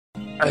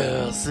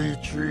I see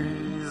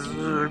trees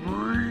are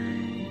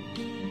green,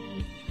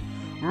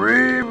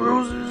 red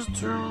roses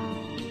too.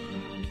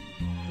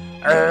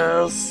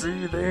 I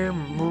see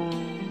them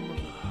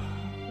move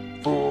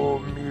for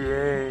me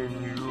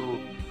and you,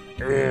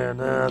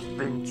 and I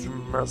think to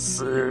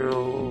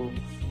myself,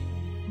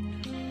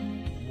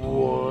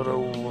 what a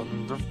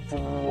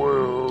wonderful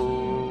world.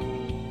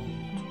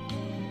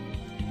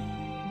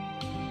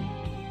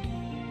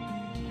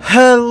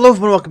 Hello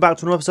everyone, welcome back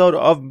to another episode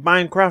of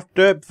Minecraft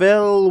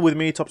DerpVille with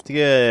me,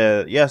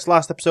 DerpTator. Yes,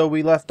 last episode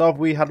we left off,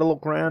 we had a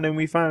look around and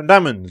we found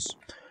diamonds.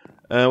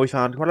 We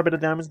found quite a bit of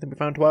diamonds, I think we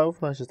found 12.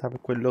 Let's just have a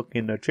quick look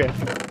in the chat.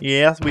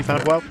 Yes, we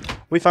found 12.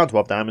 We found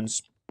 12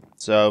 diamonds.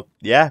 So,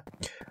 yeah.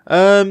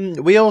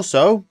 We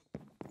also...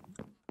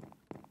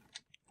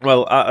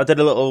 Well, I did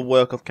a little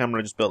work off camera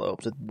and just built it up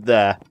to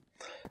there.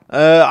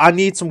 I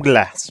need some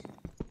glass.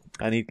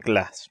 I need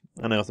glass.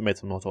 And I also made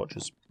some more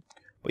torches.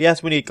 But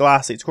yes, we need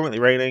glass. It's currently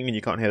raining and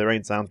you can't hear the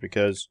rain sounds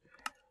because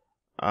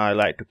I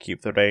like to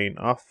keep the rain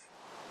off.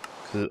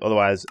 Because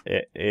otherwise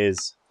it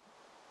is...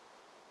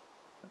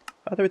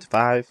 I'll do it to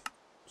 5.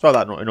 It's not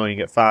that annoying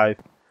at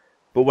 5.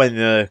 But when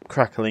the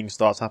crackling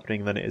starts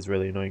happening, then it is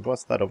really annoying.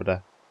 What's that over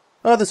there?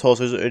 Oh, there's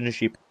horses and a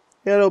sheep.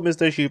 Hello,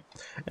 Mr. Sheep.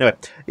 Anyway,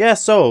 yeah,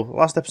 so,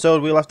 last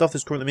episode we left off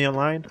is currently me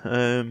online.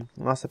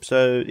 Last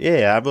episode,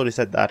 yeah, I've already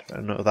said that. I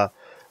know that.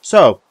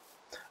 So,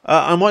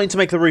 I'm wanting to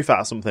make the roof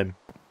out of something.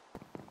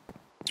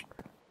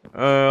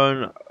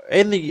 I'm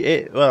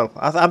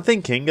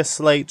thinking a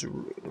slate,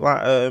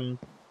 like, a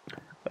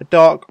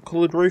dark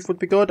coloured roof would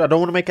be good. I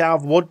don't want to make it out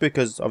of wood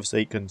because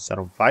obviously it can set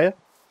on fire.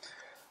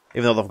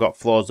 Even though they've got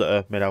floors that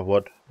are made out of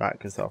wood, that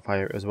can set on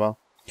fire as well.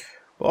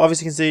 But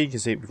obviously you can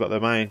see we've got the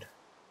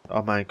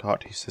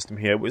minecart system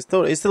here. But it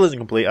still isn't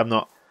complete. I've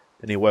not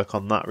done any work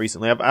on that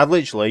recently. I've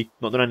literally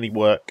not done any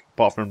work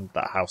apart from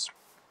that house.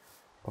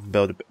 I can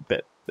build a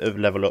bit of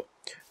level up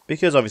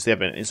because obviously I've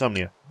been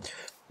insomnia.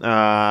 And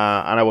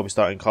I will be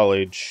starting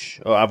college.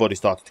 Oh, I've already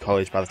started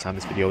college by the time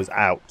this video is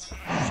out.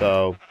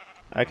 So,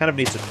 I kind of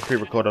need to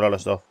pre-record a lot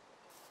of stuff.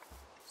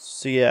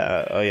 So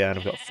yeah, oh yeah, and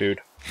I've got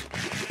food.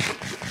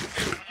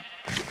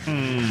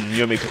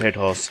 Yummy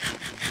potatoes.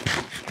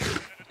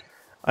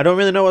 I don't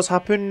really know what's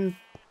happened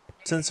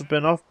since I've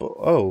been off, but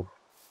oh.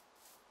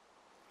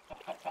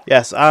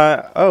 Yes,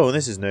 oh,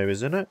 this is new,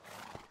 isn't it?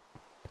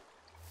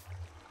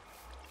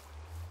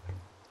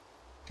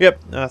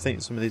 Yep, I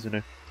think some of these are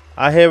new.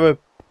 I hear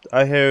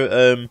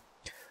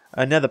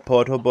a nether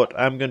portal, but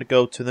I'm going to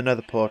go to the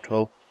nether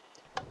portal.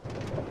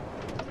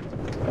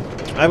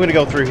 I'm going to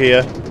go through here.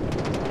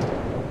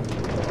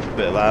 A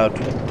bit loud.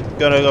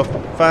 Gonna go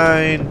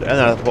find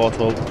another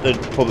portal, the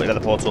public nether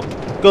portal.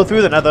 Go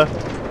through the nether.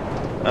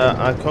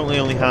 I currently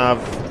only have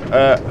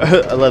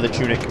a leather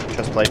tunic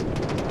chestplate.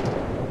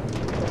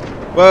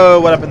 Whoa,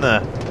 what happened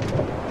there?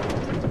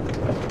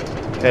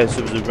 Okay, so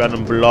it was a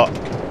random block.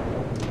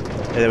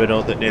 And there we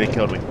go, that nearly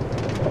killed me.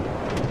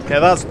 Okay,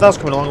 that's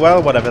coming along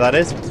well, whatever that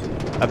is.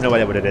 I have no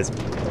idea what it is.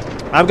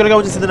 I'm gonna go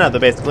into the nether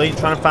basically,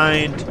 trying to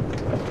find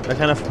a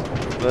kind of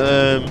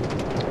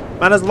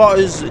man, there's a lot.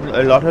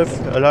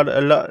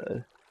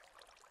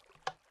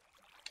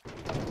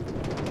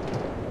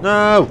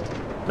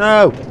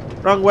 No,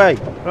 wrong way.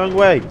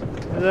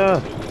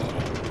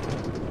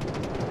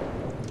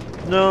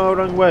 No,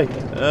 wrong way.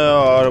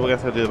 Oh, we're gonna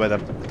have to do it by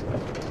then.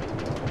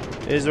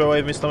 Is there a way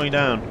of me slowing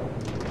down?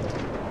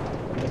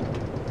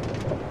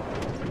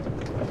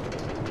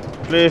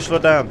 Please slow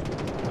down.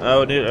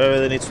 Oh, I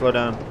really need to slow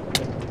down.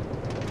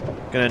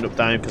 Gonna end up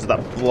dying because of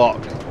that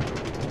block.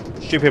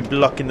 Stupid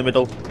block in the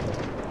middle. I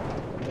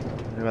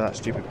don't know where that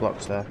stupid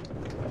block's there.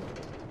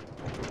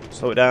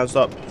 Slow it down,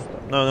 stop.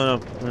 No.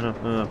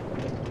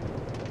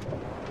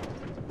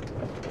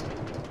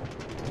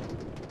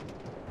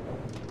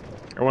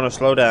 I want to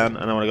slow down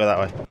and I want to go that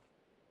way.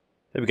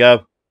 There we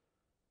go.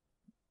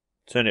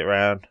 Turn it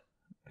around.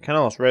 I kind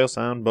of lost rail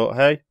sound, but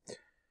hey.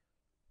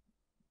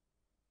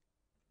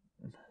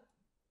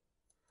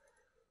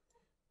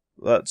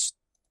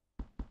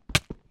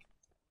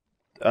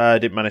 I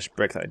didn't manage to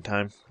break that in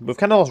time. We've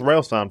kind of lost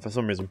rail sound for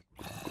some reason.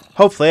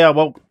 Hopefully I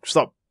won't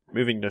stop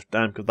moving this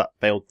down because that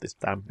failed this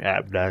time.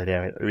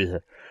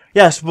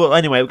 Yes, but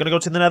anyway, we're going to go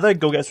to the nether,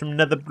 go get some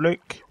nether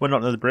brick. Well,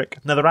 not nether brick,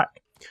 nether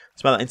rack.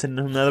 Spell that into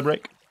nether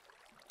brick.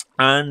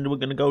 And we're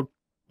going to go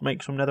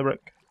make some nether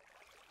brick.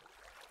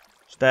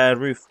 Stair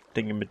roof.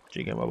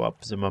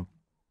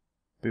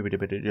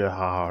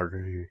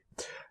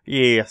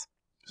 Yes.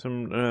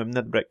 Some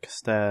nether brick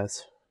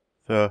stairs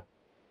for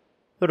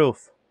the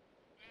roof.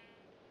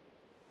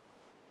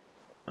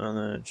 And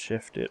then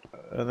shift it.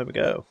 And there we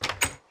go.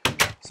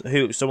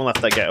 So someone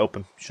left that gate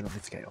open. Should not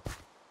leave the gate open.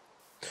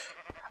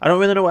 I don't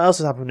really know what else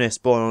has happened here,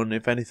 Spawn,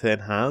 if anything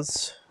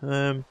has.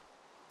 I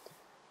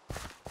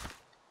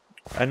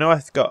know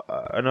I've got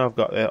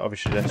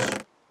obviously this.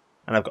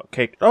 And I've got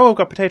cake. Oh, I've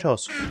got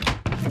potatoes.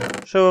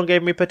 Someone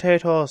gave me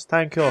potatoes.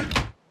 Thank you.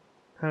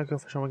 Thank you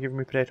for someone giving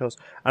me potatoes.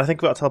 And I think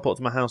I've got to teleport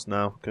to my house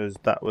now, because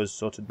that was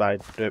sorted by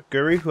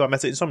DerpGuru, who I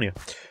met at Insomnia,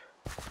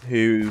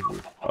 who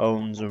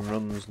owns and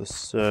runs the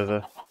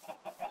server.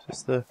 Is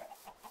this the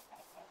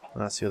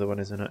That's the other one,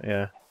 isn't it?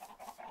 Yeah.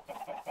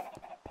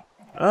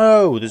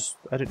 Oh,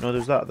 I didn't know there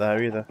was that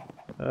there either.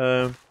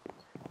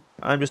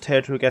 I'm just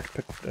here to get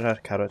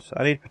carrots.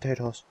 I need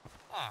potatoes.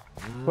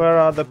 Where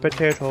are the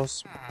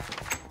potatoes?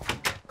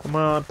 Come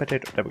on,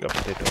 potato. There we go,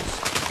 potatoes.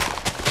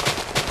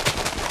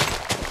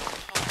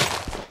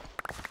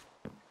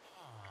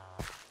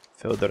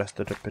 Fill the rest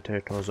of the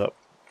potatoes up.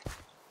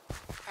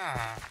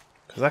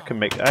 Because I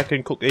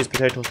can cook these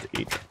potatoes to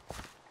eat.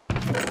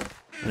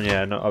 And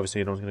yeah, no,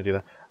 obviously no one's going to do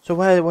that. So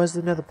where's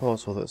the nether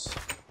portal that's...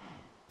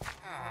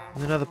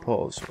 The nether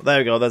portals. There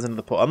we go, there's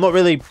another portal. I'm not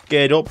really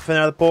geared up for the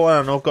nether portal.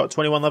 I know I've got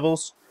 21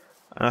 levels.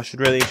 And I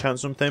should really enchant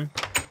something.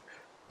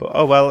 But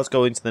oh well, let's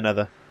go into the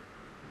nether.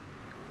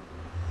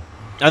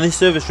 And this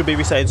server should be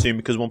resetting soon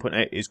because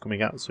 1.8 is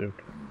coming out soon.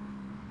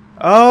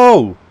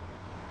 Oh!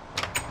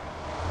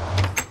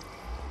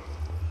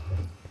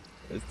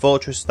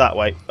 Fortress that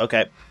way.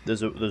 Okay,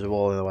 there's a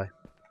wall in the way.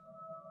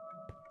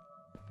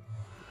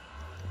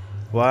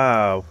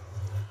 Wow.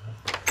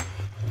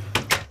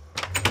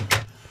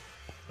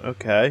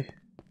 Okay.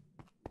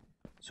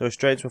 So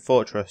straight to a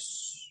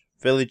fortress.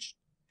 Village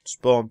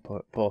spawn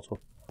portal.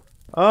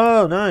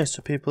 Oh, nice.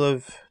 So people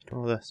have done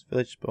all this.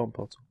 Village spawn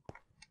portal.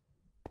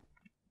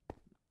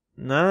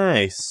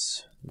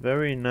 Nice.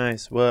 Very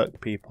nice work,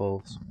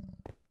 peoples.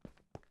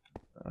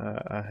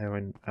 I hear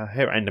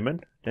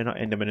Enderman. They're not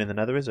Enderman in the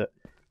nether, is it?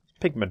 It's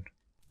pigmen.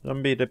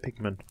 Zombie the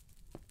pigmen.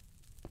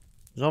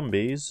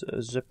 Zombies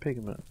as a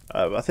pigmen.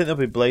 I think there'll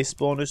be blaze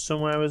spawners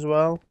somewhere as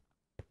well.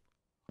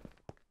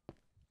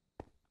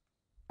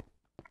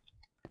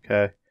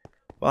 Okay.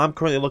 Well, I'm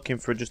currently looking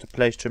for just a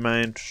place to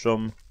mine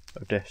some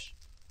of this.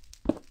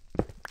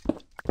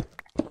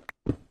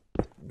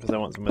 Because I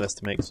want some of this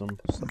to make some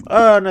stuff.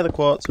 Oh, nether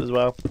quartz as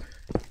well.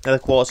 Nether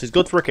quartz is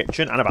good for a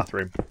kitchen and a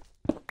bathroom.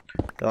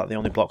 They're like the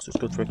only blocks that's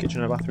good for a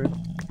kitchen and a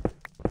bathroom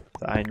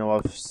that I know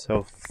of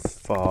so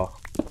far.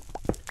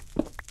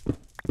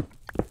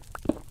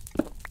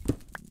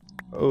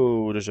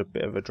 Oh, there's a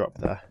bit of a drop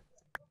there.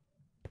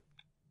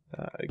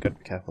 You gotta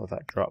be careful of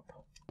that drop.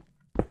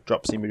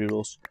 Drop seamy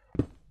doodles.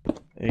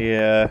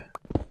 Yeah,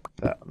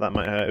 that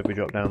might hurt if we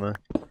drop down there.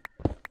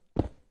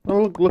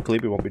 Well, luckily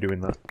we won't be doing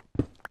that.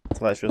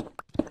 So let's just...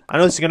 I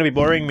know this is going to be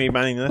boring, me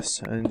mining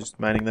this, and just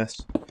mining this.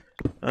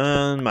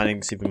 And mining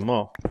this even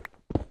more.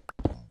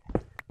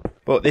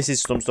 But this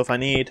is some stuff I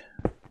need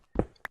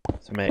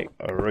to make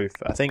a roof.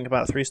 I think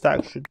about 3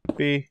 stacks should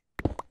be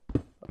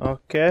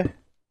okay.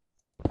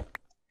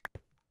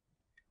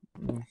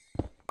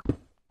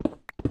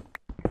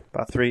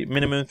 About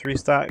minimum 3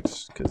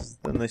 stacks, because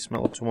then they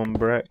smelt up to 1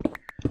 brick.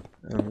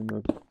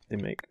 And they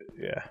make,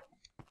 yeah.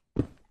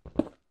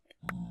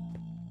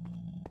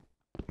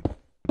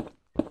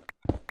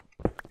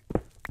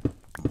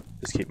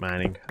 Just keep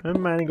mining.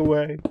 I'm mining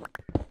away.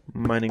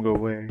 Mining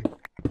away.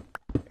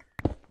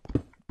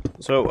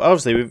 So,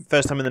 obviously,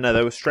 first time in the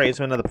nether, we're straight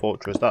into another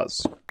fortress.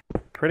 That's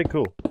pretty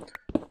cool.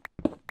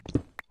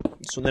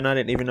 Something I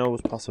didn't even know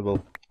was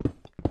possible.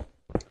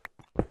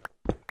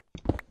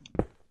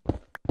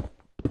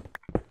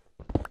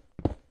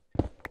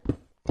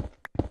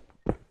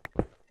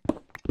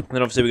 And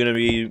then obviously we're going to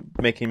be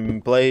making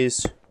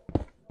blaze.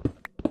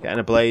 Getting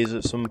a blaze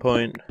at some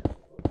point.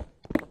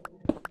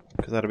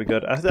 Because that'll be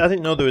good. I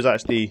didn't know there was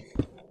actually...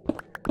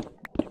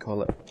 What do you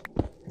call it?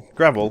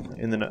 Gravel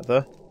in the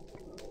nether.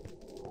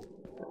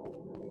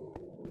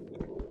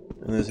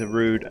 And there's a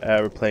rude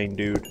aeroplane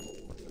dude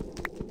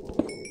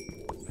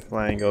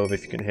flying over,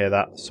 if you can hear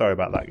that. Sorry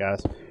about that,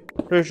 guys.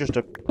 There's just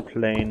a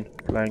plane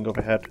flying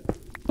overhead.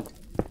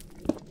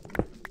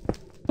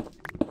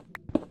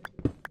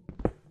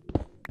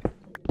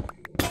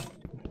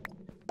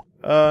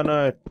 Oh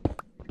no,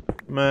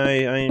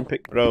 my iron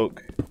pick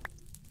broke.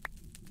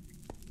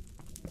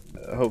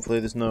 Hopefully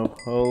there's no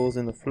holes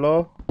in the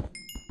floor.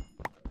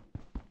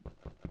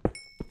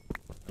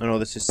 I know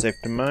this is safe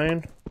to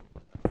mine.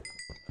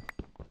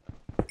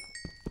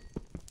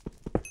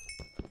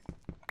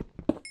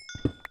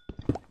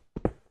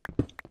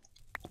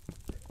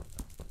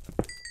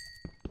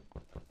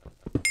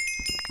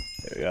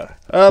 There we go.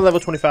 Oh, level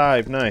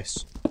 25,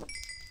 nice.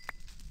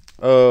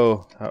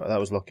 Oh, that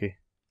was lucky.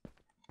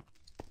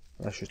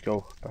 Let's just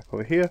go back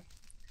over here.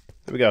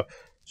 There we go.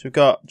 So we've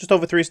got just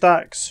over 3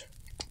 stacks.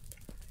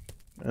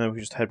 And then we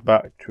just head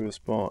back to the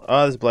spawn.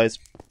 Oh, there's a blaze.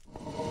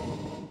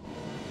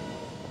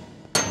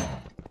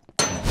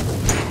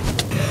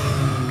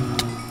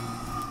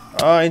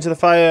 Oh, into the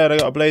fire. I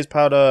got a blaze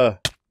powder.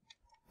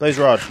 Blaze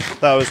rod.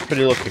 That was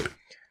pretty lucky.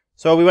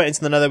 So we went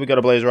into the nether, we got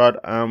a blaze rod,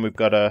 and we've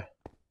got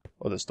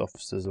other stuff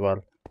as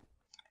well.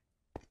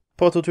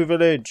 Portal to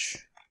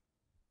village.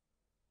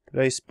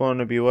 Blaze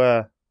spawner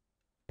beware.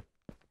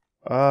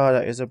 Ah,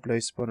 that is a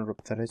blaze spawner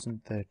up there,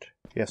 isn't it?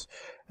 Yes.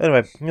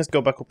 Anyway, let's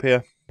go back up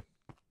here.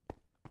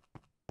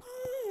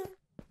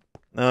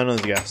 Oh,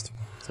 another ghast.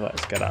 So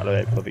let's get out of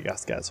it before the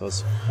ghast gets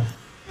us.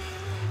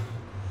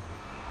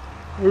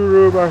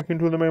 We're back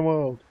into the main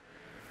world.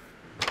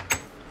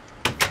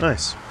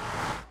 Nice.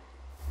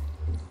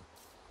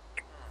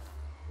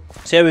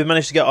 So yeah, we've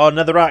managed to get our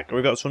netherrack,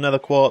 we've got some nether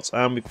quartz,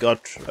 and we've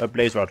got a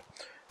blaze rod.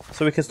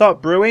 So we can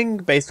start brewing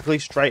basically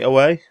straight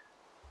away.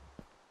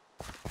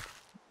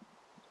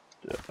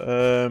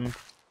 Let's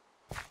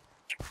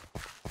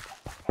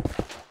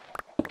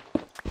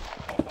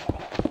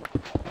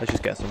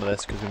just get some of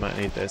this because we might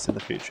need this in the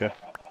future.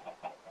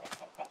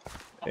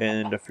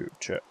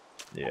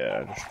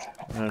 Yeah, just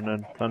and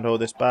then plant all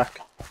this back.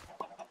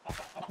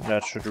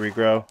 That should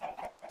regrow.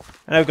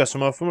 And I've got some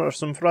more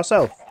for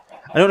ourselves.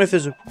 I don't know if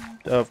there's a...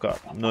 Oh, I've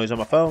got noise on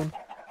my phone.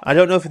 I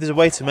don't know if there's a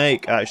way to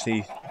make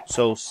actually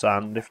soul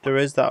sand. If there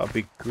is, that would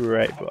be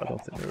great, but I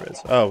don't think there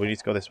is. Oh, we need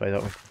to go this way,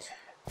 don't we?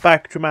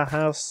 Back to my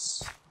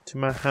house. To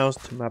my house.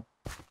 To my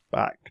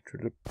back. To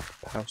the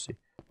housey.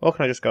 Or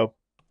can I just go?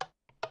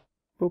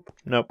 Boop.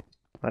 Nope.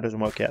 That doesn't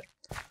work yet.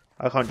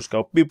 I can't just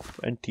go boop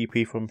and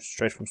TP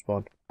straight from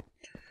spawn.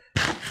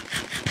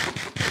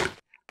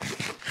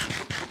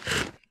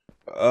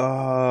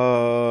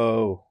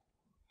 Oh.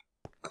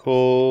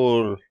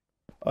 Cool.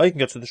 Oh, you can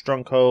go to the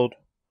stronghold.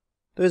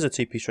 There is a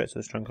TP straight to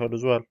the stronghold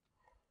as well.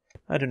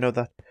 I didn't know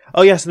that.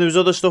 Oh yes, and there was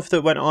other stuff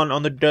that went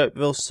on the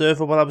DerpVille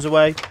server while I was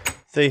away.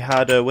 They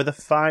had a wither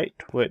fight,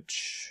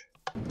 which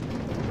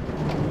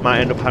might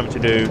end up having to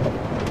do.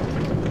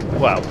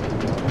 Well,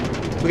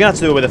 we're gonna have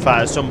to do a wither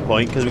fight at some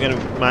point because we're gonna.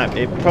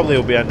 It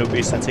probably will end up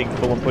resetting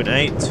for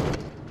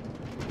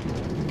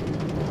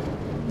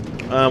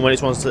 1.8. When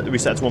it's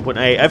reset to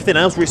 1.8, everything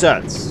else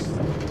resets.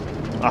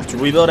 I have to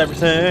rebuild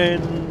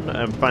everything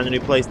and find a new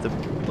place to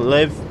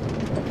live.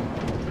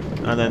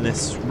 And then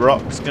this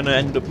rock's gonna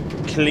end up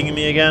killing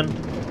me again.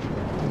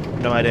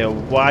 No idea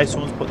why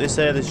someone's put this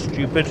there, this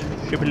stupid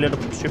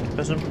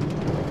person.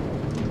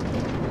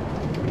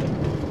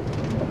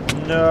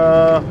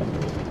 No.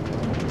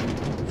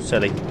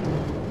 Silly.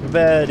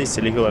 Very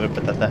silly whoever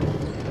put that there.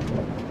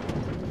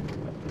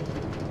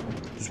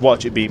 Just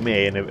watch it be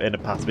me in a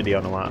past video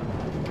and all that.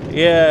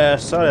 Yeah,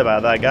 sorry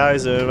about that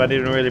guys, I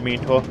didn't really mean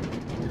to.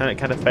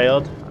 Kind of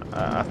failed.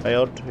 I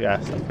failed.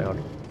 Yes, I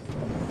failed.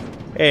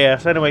 Yeah,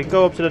 so anyway,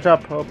 go up to the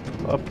top. Up.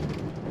 Oh,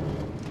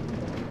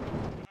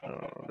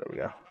 there we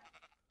go.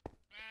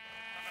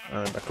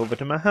 And back over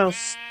to my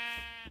house.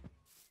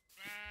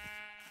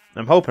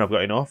 I'm hoping I've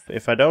got enough.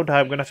 If I don't,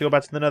 I'm going to have to go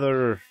back to the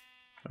Nether.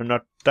 And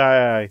not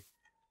die.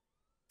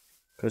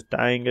 Because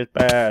dying is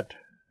bad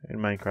in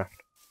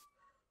Minecraft.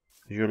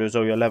 You lose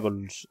all your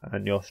levels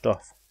and your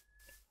stuff.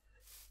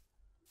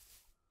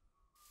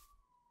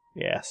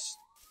 Yes.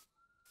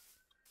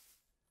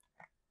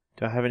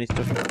 Do I have any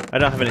stuff? I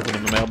don't have anything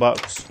in my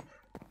mailbox.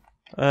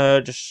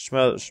 Just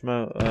smell. 1,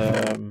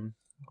 2,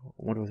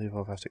 3,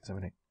 4, 5, 6,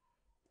 7, 8.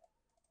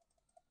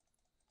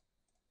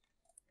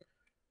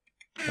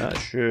 That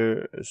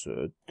should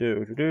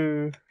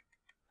do.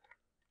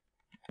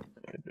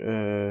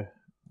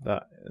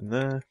 That in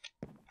there.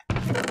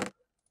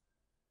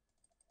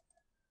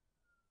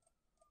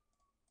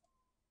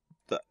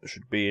 That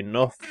should be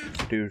enough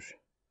to do.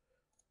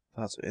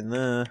 That's in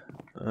there,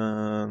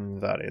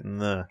 and that in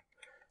there.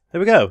 There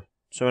we go.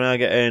 So we're now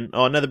getting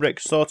our nether brick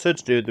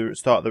sorted to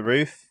start the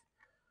roof.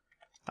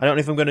 I don't know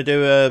if I'm going to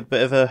do a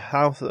bit of a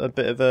house, a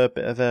bit of a.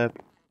 What do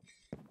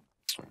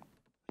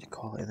you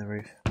call it in the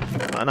roof?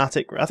 An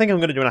attic. I think I'm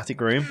going to do an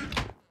attic room.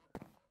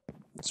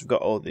 So I've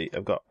got all the.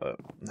 I've got.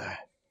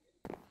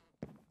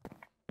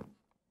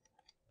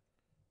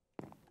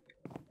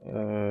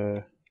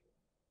 There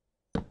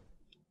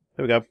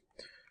we go.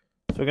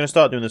 So we're going to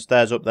start doing the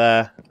stairs up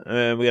there.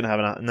 We're going to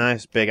have a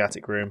nice big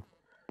attic room.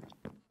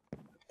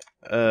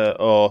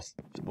 Or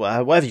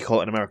whatever you call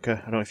it in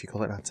America. I don't know if you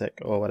call it an attic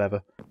or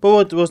whatever.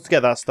 But we'll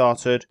get that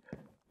started.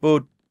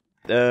 And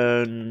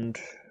in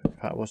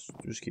fact, we'll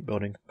just keep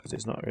building because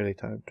it's not really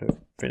time to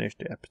finish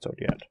the episode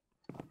yet.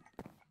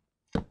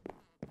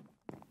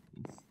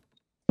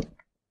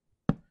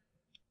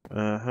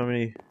 How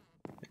many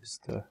is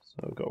there?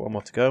 So we've got one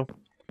more to go.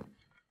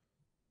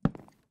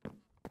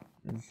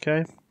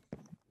 Okay.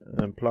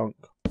 And plonk.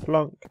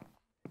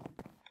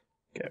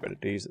 Get rid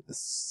of these at the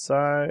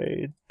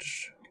side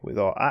with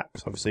our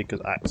axe, obviously,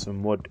 because axe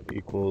and wood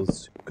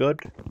equals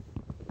good.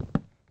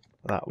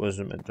 That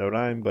wasn't meant to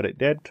rhyme, but it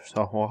did.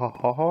 So ha ha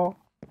ha ha.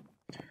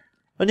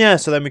 And yeah,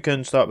 so then we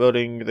can start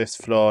building this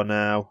floor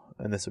now,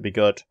 and this will be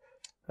good.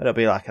 It'll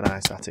be like a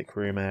nice attic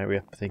room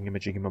area.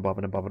 Thingy-majiggy-ma-bob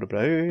and a bob and a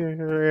blah.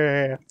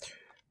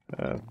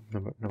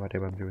 No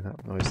idea why I'm doing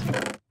that noise.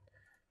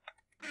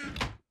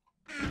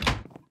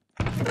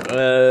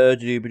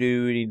 We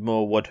need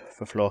more wood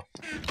for floor.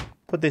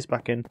 Put this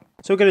back in.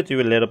 So we're gonna do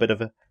a little bit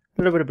of a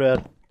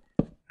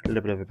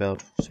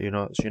build. So you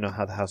know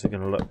how the house is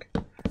gonna look.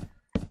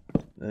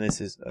 And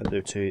this is I'll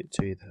do two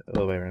all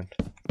the way around.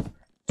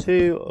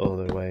 2 all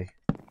the way.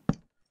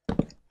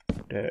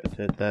 There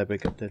we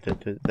go.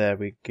 There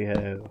we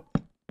go.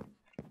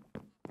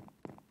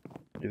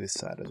 Do this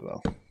side as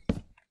well.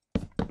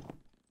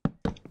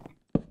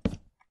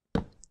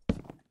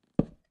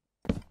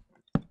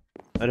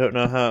 I don't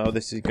know how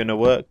this is going to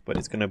work, but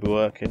it's going to be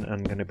working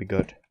and going to be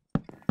good.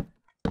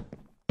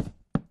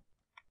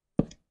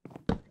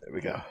 There we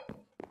go.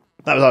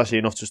 That was actually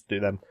enough just to do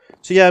them.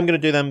 So yeah, I'm going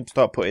to do them,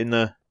 start putting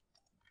the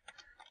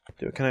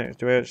Do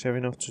I actually have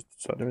enough to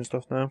start doing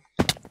stuff now?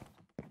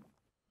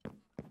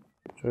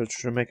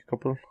 Should I make a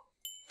couple?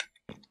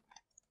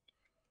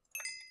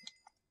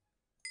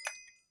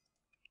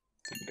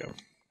 There we go.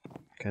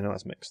 Okay, now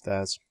let's make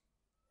stairs.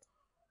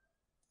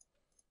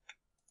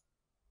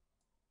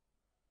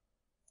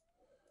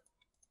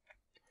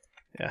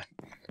 Yeah.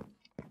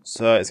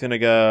 So it's gonna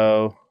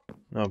go.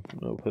 No,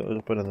 put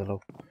it in the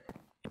low.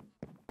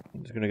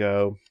 It's gonna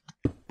go.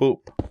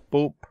 Boop,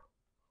 boop.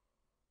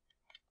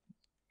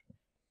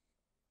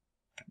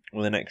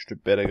 With an extra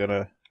bit, I'm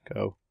gonna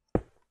go.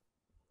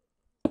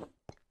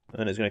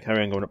 And it's gonna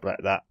carry on going up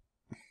like that.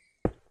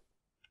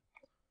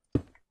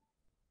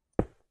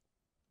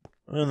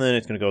 And then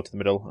it's gonna go to the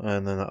middle,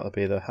 and then that'll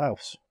be the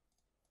house.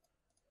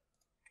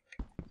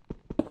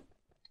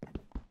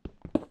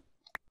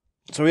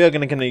 So we are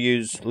gonna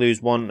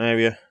lose one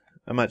area.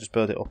 I might just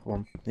build it up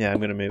one. Yeah,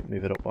 I'm gonna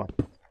move it up one.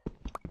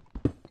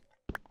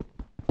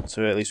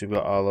 So at least we've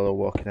got our little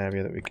walking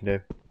area that we can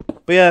do.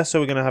 But yeah, so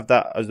we're gonna have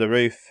that as the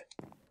roof.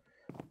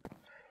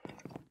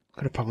 I'm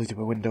gonna probably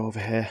do a window over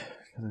here,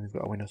 and then we've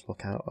got a window to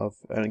look out of,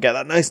 and get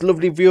that nice,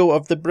 lovely view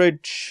of the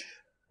bridge.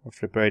 Of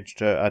the bridge,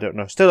 I don't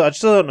know. I still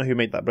don't know who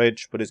made that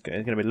bridge, but it's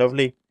gonna be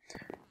lovely.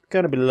 It's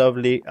gonna be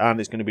lovely, and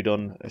it's gonna be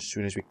done as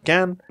soon as we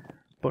can.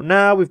 But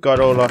now we've got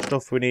all our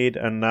stuff we need,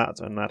 and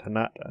that, and that, and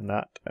that, and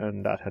that,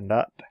 and that, and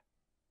that.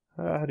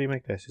 How do you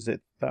make this? Is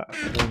it that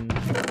and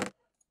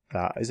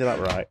that? Is it that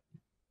right?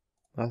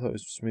 I thought it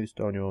was smooth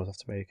stone you always have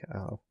to make it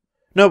out of.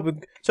 No,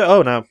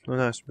 oh no,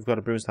 nice. We've got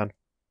a brewing stand.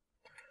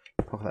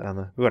 Pop that down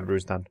there. We've got a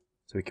brewing stand,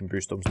 so we can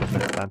brew some stuff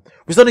next time.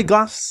 We still need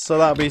glass, so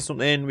that'll be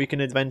something we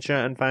can adventure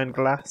and find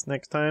glass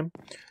next time.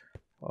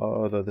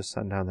 Oh, there's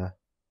sand down there.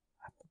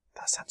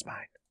 That sand's mine.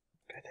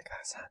 I'm gonna take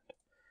that sand.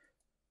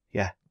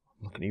 Yeah.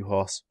 Look at you,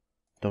 horse.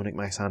 Don't nick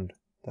my sand.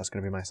 That's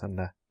going to be my sand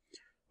there.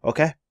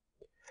 Okay.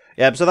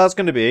 Yeah, so that's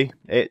going to be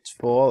it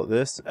for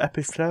this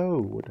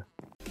episode.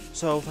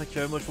 So, thank you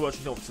very much for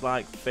watching. Don't forget to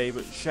like,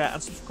 favourite, share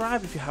and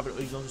subscribe if you haven't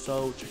already done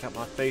so. Check out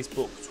my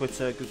Facebook,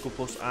 Twitter,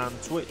 Google+,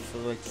 and Twitch for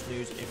the latest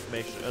news,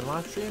 information and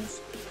live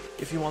streams.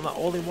 If you want that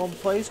all in one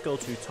place, go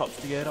to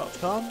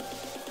topsthegear.com.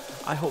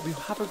 I hope you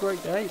have a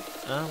great day,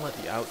 and let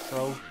the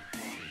outro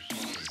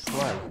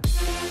play.